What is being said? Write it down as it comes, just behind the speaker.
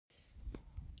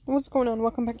What's going on?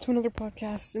 Welcome back to another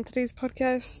podcast. In today's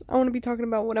podcast, I want to be talking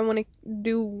about what I want to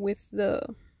do with the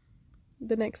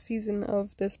next season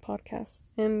of this podcast.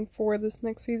 And for this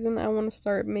next season, I want to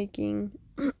start making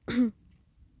this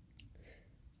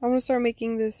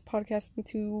podcast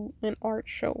into an art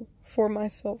show for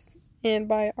myself. And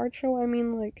by art show, I mean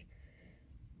like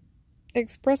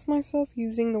express myself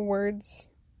using the words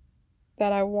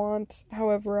that I want,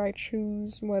 however I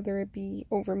choose, whether it be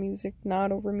over music,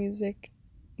 not over music,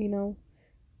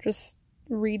 just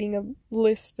reading a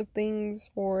list of things,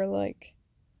 or like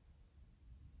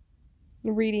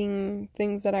reading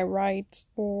things that I write,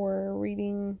 or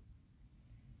reading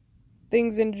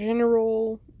things in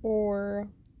general, or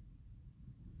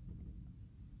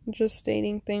just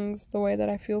stating things the way that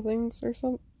I feel things, or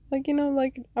something. I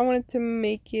wanted to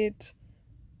make it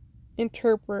not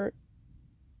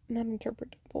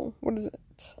interpretable. What is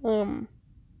it?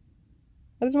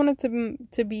 I just wanted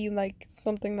to be like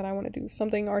something that I want to do,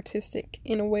 something artistic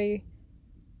in a way,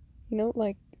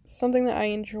 like something that I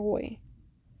enjoy.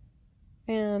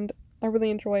 And I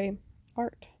really enjoy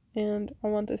art, and I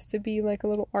want this to be like a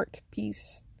little art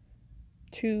piece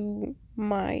to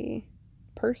my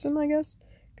person, I guess,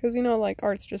 because like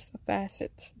art's just a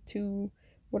facet to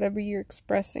whatever you're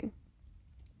expressing.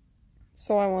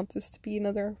 So I want this to be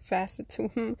another facet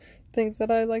to things that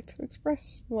I like to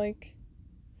express. Like,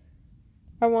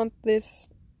 I want this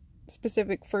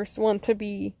specific first one to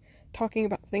be talking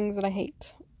about things that I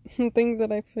hate. Things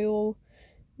that I feel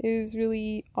is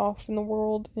really off in the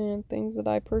world, and things that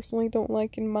I personally don't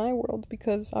like in my world,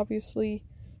 because obviously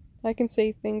I can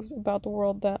say things about the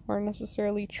world that aren't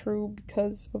necessarily true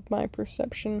because of my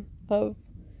perception of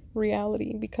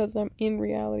reality, because I'm in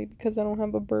reality, because I don't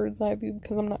have a bird's eye view,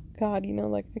 because I'm not God,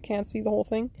 like I can't see the whole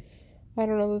thing. I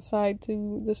don't know the side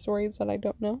to the stories that I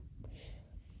don't know.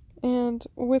 And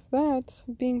with that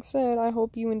being said, I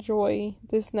hope you enjoy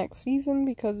this next season,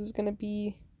 because it's going to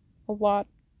be a lot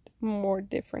more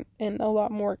different and a lot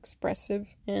more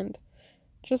expressive and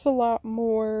just a lot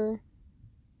more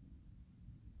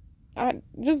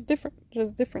just different.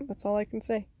 That's all I can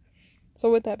say.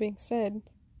 So with that being said,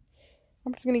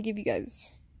 I'm just going to give you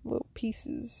guys little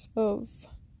pieces of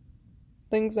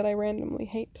things that I randomly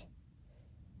hate.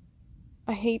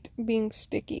 I hate being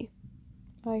sticky.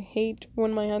 I hate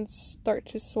when my hands start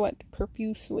to sweat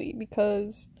profusely,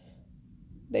 because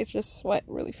they just sweat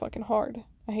really fucking hard.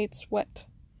 I hate sweat.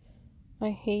 I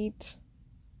hate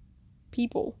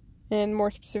people. And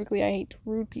more specifically, I hate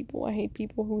rude people. I hate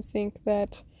people who think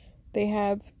that they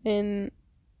have an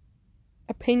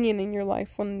opinion in your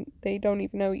life when they don't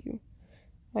even know you.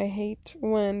 I hate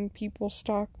when people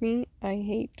stalk me. I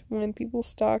hate when people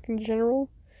stalk in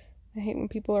general. I hate when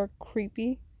people are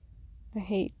creepy. I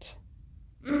hate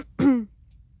a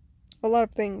lot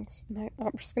of things, and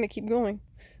I'm just gonna keep going.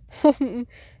 I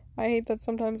hate that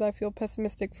sometimes I feel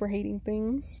pessimistic for hating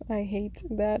things. I hate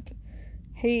that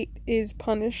hate is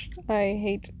punished. I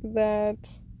hate that,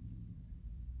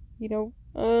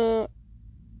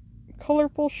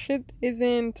 colorful shit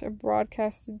isn't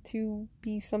broadcasted to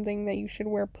be something that you should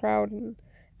wear proud and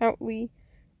outly.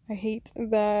 I hate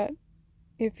that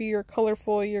if you're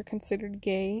colorful, you're considered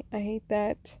gay. I hate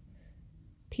that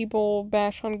people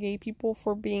bash on gay people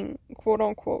for being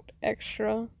quote-unquote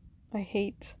extra. I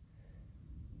hate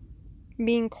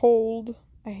being cold.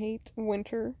 I hate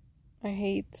winter. I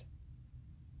hate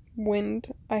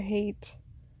wind. I hate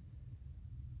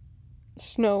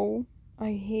snow.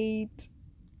 I hate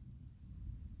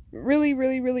really,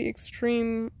 really, really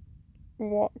extremely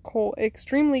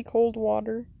cold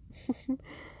water.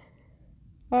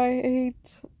 I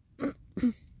hate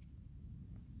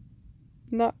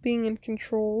not being in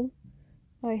control.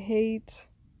 I hate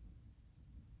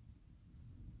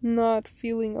not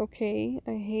feeling okay.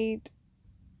 I hate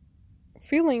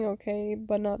feeling okay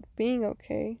but not being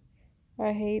okay.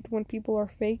 I hate when people are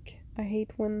fake. I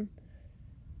hate when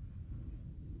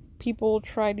people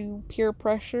try to peer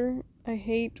pressure. I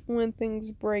hate when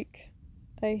things break.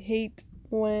 I hate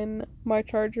when my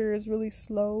charger is really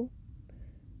slow.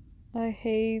 I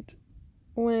hate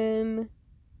when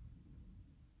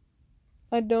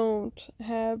I don't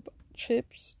have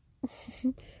chips.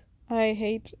 I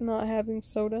hate not having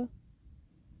soda.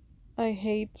 I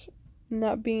hate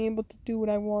not being able to do what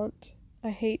I want. I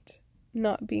hate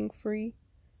not being free.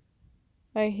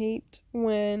 I hate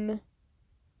when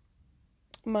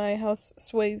my house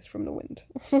sways from the wind.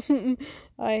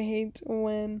 I hate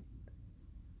when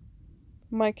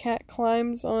my cat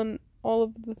climbs on all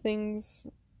of the things.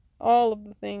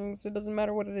 It doesn't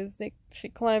matter what it is. She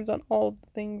climbs on all of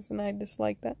the things, and I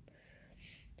dislike that.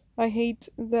 I hate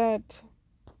that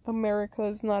America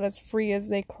is not as free as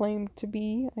they claim to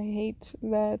be. I hate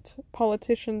that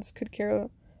politicians could care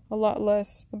a lot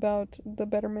less about the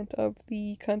betterment of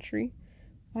the country.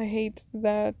 I hate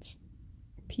that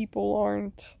people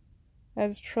aren't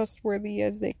as trustworthy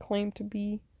as they claim to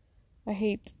be. I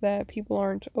hate that people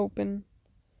aren't open.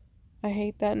 I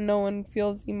hate that no one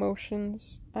feels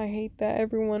emotions. I hate that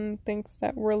everyone thinks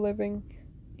that we're living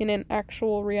in an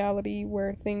actual reality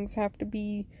where things have to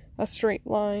be a straight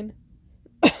line.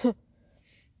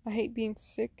 I hate being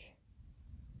sick.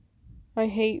 I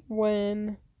hate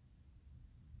when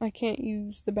I can't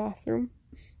use the bathroom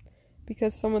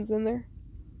because someone's in there.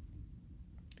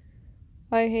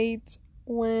 I hate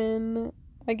when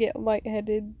I get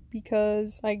lightheaded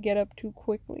because I get up too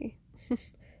quickly.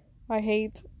 I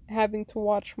hate having to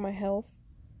watch my health.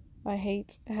 I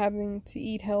hate having to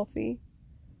eat healthy.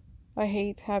 I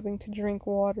hate having to drink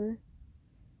water.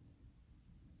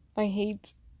 I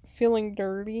hate feeling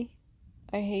dirty.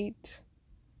 I hate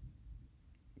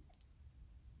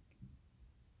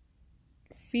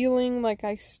feeling like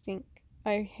I stink.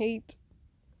 I hate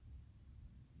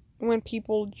when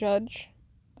people judge.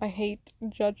 I hate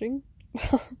judging.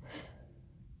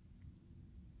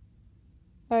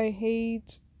 I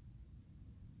hate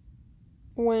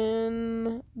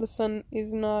when the sun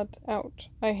is not out.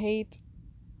 I hate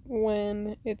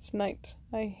when it's night.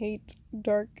 I hate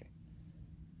dark.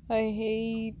 I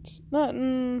hate not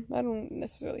I don't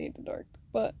necessarily hate the dark,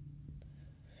 but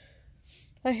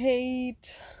I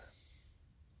hate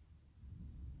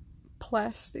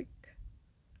plastic.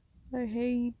 I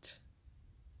hate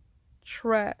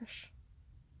trash.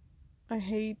 I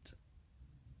hate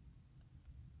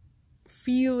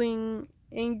feeling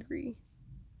angry.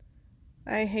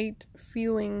 I hate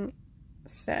feeling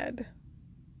sad.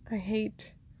 I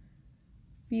hate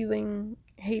feeling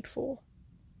hateful.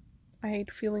 I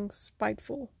hate feeling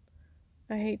spiteful.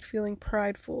 I hate feeling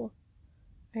prideful.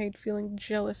 I hate feeling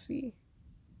jealousy.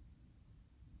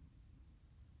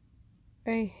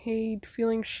 I hate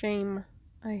feeling shame.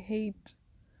 I hate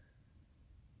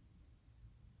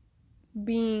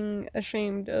being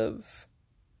ashamed of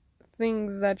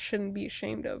things that shouldn't be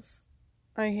ashamed of.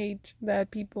 I hate that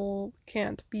people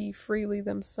can't be freely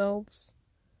themselves.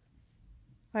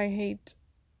 I hate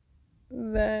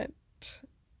that,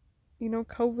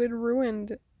 COVID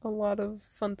ruined a lot of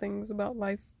fun things about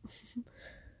life.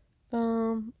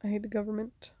 I hate the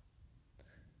government.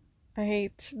 I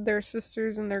hate their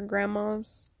sisters and their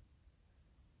grandmas.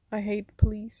 I hate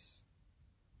police.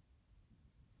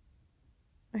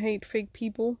 I hate fake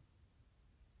people.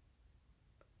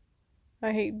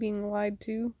 I hate being lied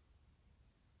to.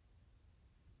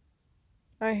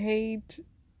 I hate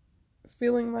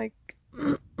feeling like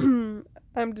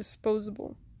I'm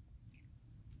disposable.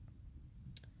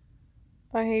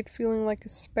 I hate feeling like a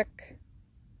speck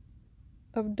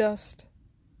of dust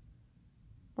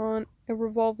on a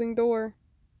revolving door.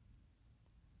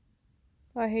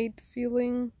 I hate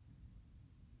feeling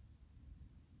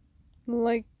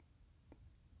like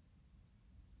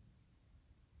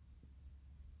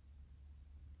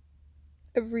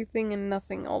everything and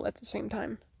nothing all at the same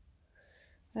time.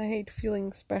 I hate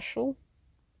feeling special.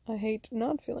 I hate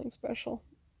not feeling special.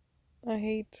 I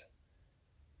hate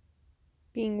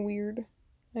being weird.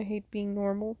 I hate being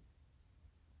normal.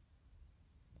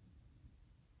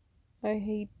 I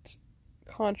hate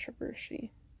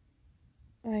controversy.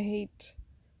 I hate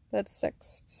that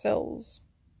sex sells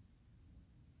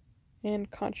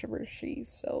and controversy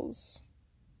sells.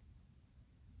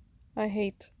 I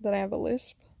hate that I have a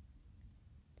lisp.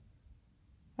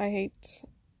 I hate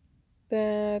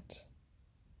that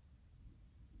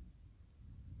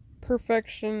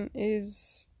perfection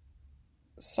is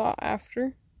sought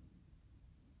after.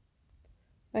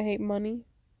 I hate money.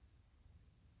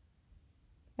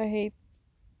 I hate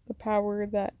the power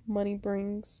that money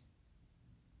brings.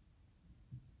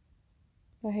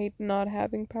 I hate not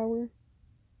having power.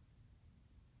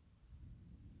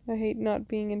 I hate not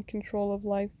being in control of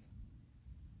life.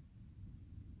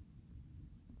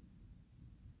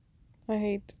 I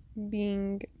hate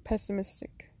being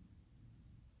pessimistic.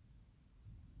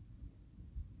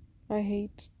 I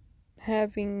hate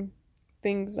having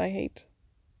things I hate.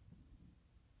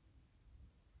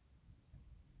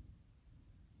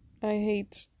 I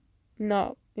hate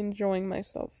not enjoying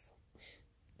myself.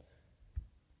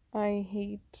 I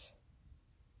hate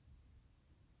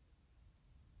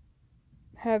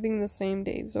having the same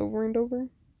days over and over.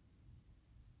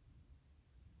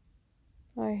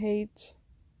 I hate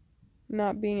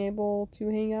not being able to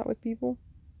hang out with people.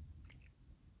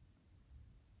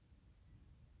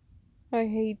 I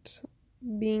hate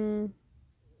being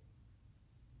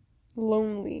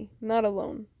lonely, not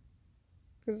alone.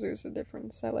 because there's a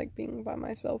difference. I like being by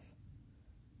myself.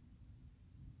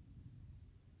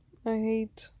 I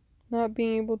hate not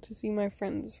being able to see my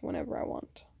friends whenever I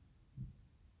want.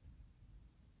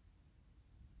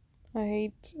 I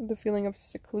hate the feeling of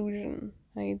seclusion.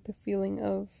 I hate the feeling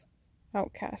of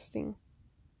outcasting.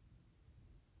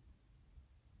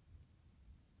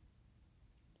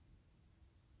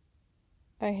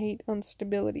 I hate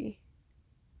instability.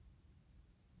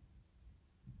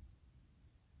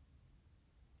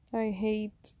 I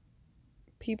hate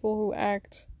people who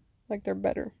act like they're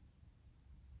better.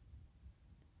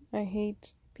 I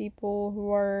hate people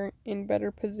who are in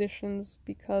better positions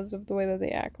because of the way that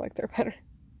they act like they're better.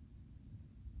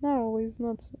 Not always,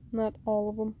 not all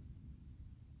of them.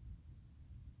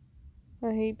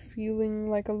 I hate feeling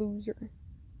like a loser.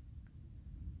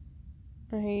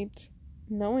 I hate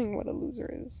knowing what a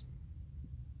loser is.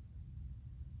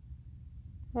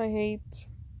 I hate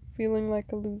feeling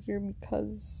like a loser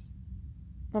because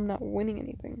I'm not winning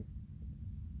anything.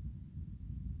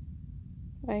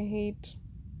 I hate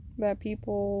that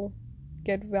people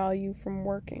get value from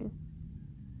working.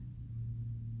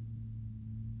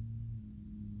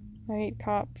 I hate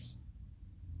cops.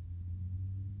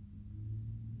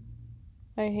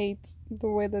 I hate the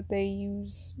way that they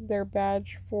use their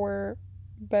badge for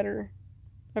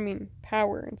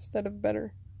power instead of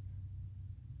better.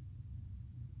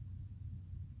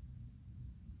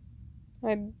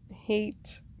 I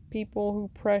hate people who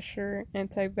pressure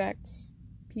anti-vax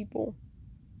people.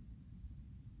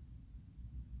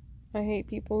 I hate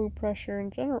people who pressure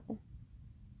in general.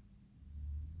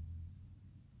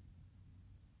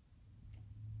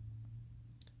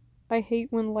 I hate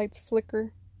when lights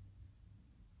flicker.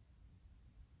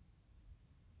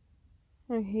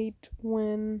 I hate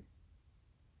when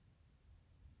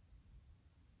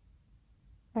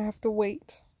I have to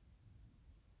wait.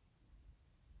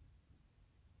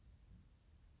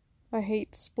 I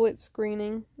hate split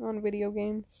screening on video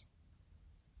games.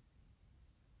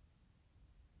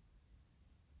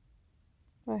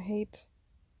 I hate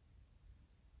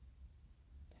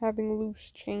having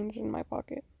loose change in my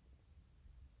pocket.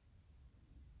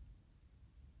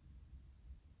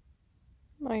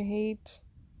 I hate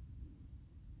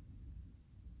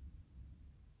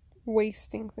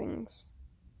wasting things.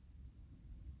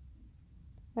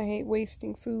 I hate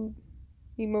wasting food,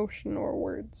 emotion, or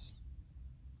words.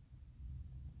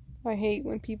 I hate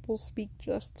when people speak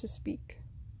just to speak.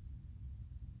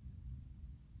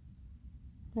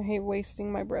 I hate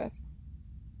wasting my breath.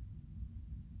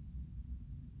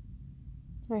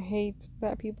 I hate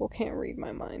that people can't read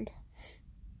my mind.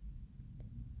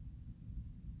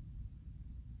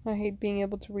 I hate being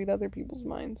able to read other people's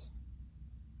minds.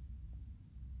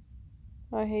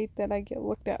 I hate that I get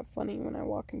looked at funny when I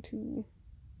walk into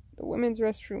the women's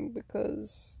restroom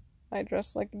because I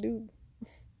dress like a dude.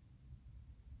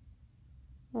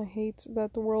 I hate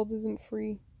that the world isn't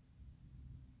free.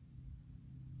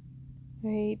 I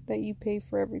hate that you pay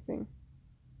for everything.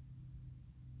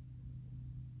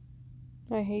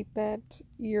 I hate that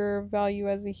your value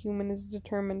as a human is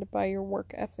determined by your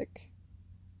work ethic.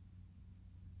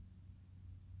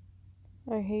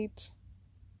 I hate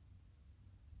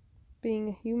being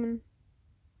a human.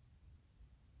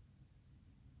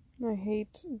 I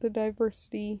hate the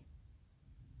diversity,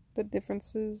 the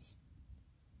differences,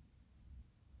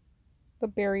 the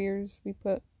barriers we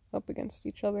put up against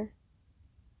each other.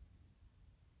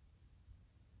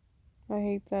 I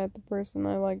hate that the person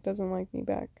I like doesn't like me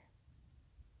back.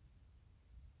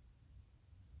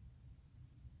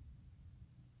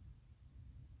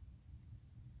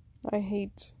 I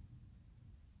hate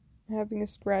having a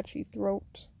scratchy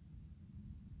throat.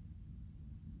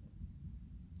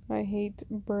 I hate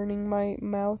burning my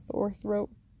mouth or throat.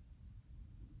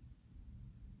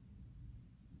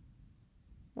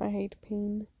 I hate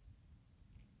pain.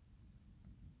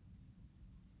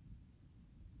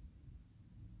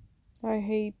 I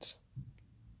hate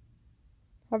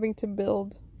having to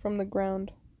build from the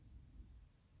ground.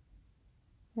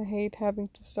 I hate having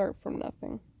to start from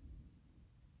nothing.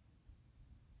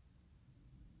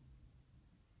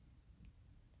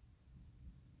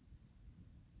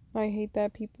 I hate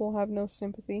that people have no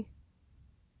sympathy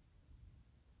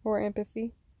or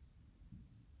empathy.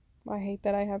 I hate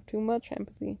that I have too much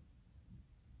empathy.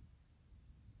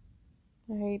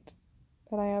 I hate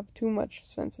that I have too much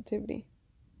sensitivity.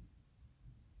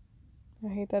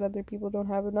 I hate that other people don't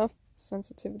have enough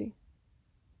sensitivity.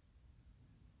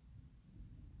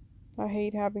 I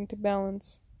hate having to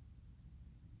balance.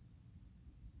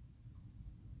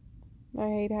 I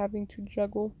hate having to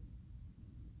juggle.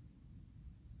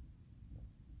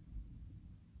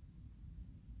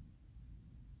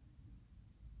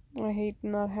 I hate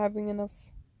not having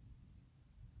enough.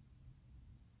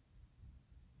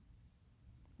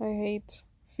 I hate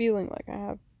feeling like I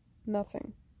have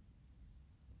nothing.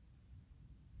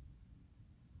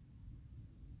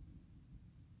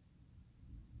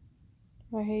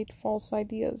 I hate false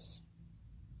ideas.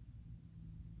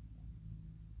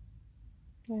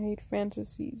 I hate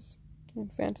fantasies and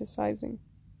fantasizing.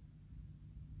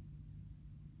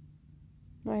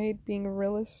 I hate being a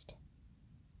realist.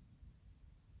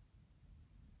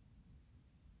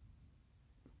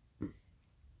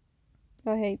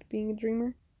 I hate being a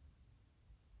dreamer.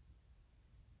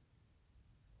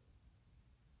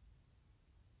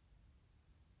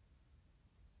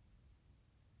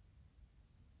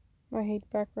 I hate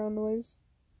background noise.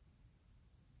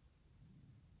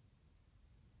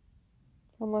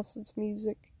 Unless it's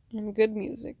music, and good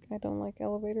music. I don't like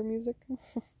elevator music.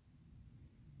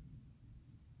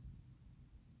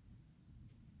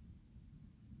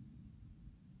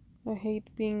 I hate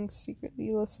being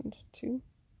secretly listened to.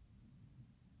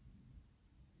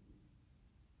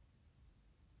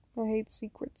 I hate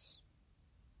secrets.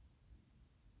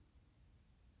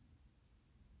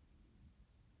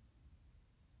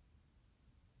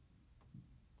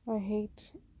 I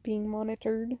hate being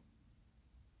monitored.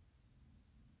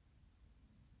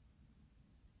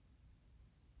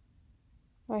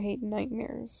 I hate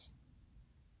nightmares.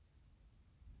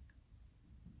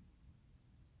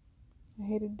 I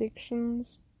hate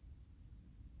addictions.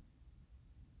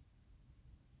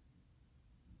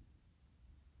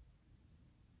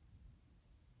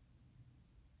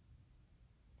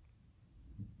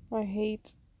 I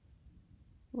hate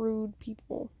rude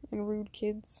people and rude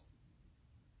kids.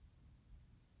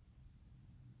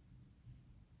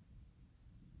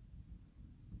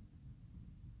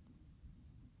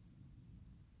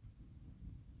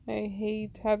 I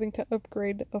hate having to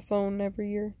upgrade a phone every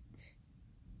year.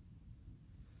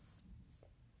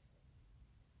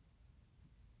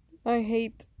 I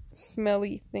hate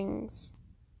smelly things.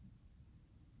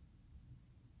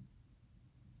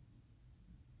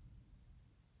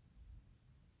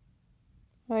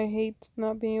 I hate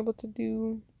not being able to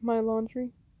do my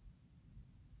laundry.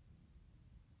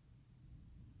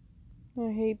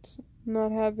 I hate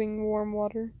not having warm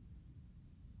water,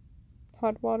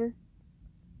 hot water.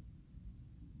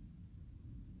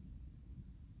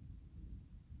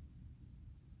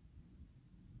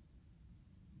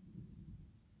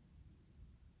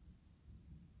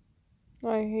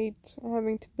 I hate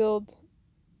having to build.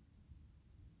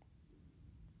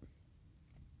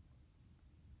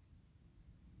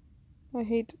 I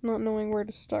hate not knowing where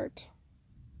to start.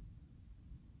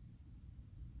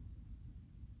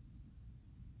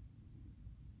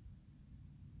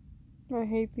 I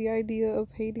hate the idea of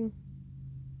hating.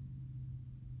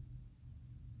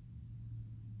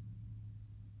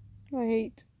 I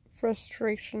hate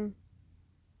frustration.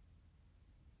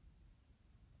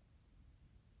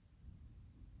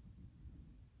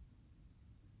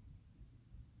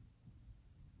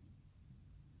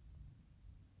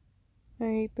 I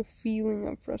hate the feeling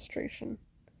of frustration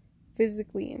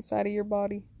physically inside of your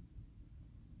body.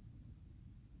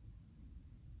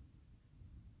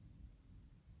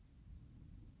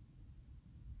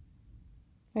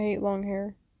 I hate long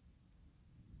hair.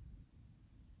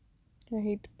 I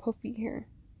hate puffy hair.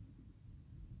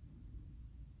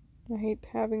 I hate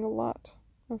having a lot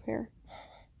of hair.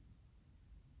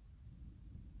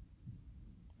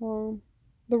 Um,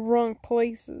 the wrong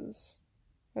places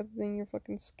other than your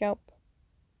fucking scalp.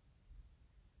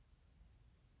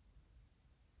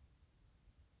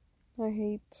 I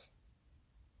hate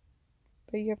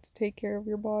that you have to take care of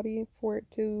your body for it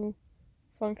to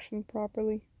function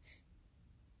properly.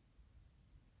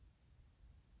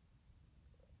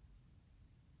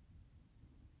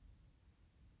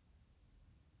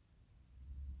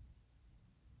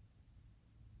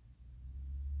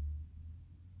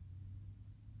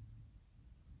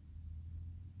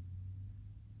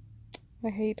 I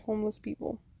hate homeless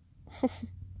people.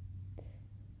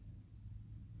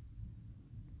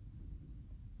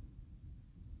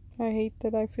 I hate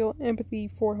that I feel empathy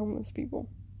for homeless people.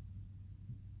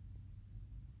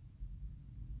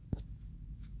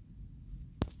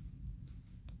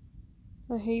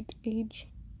 I hate age.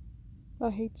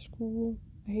 I hate school.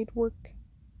 I hate work.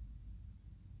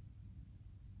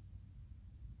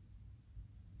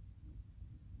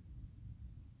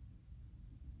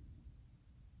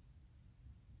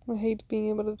 I hate being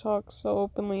able to talk so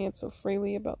openly and so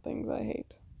freely about things I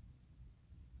hate.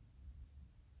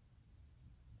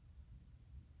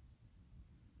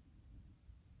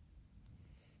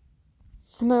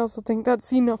 And I also think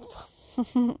that's enough.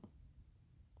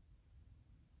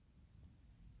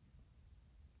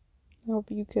 I hope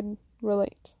you could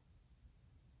relate.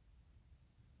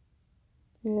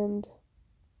 And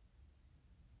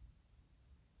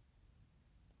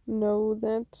know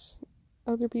that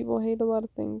other people hate a lot of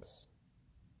things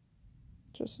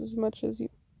just as much as you.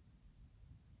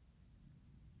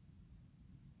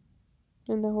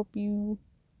 And I hope you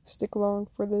stick along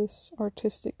for this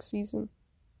artistic season.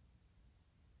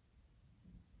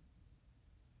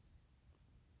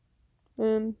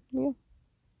 And yeah.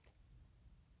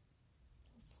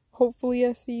 Hopefully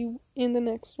I see you in the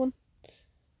next one.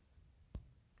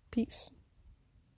 Peace.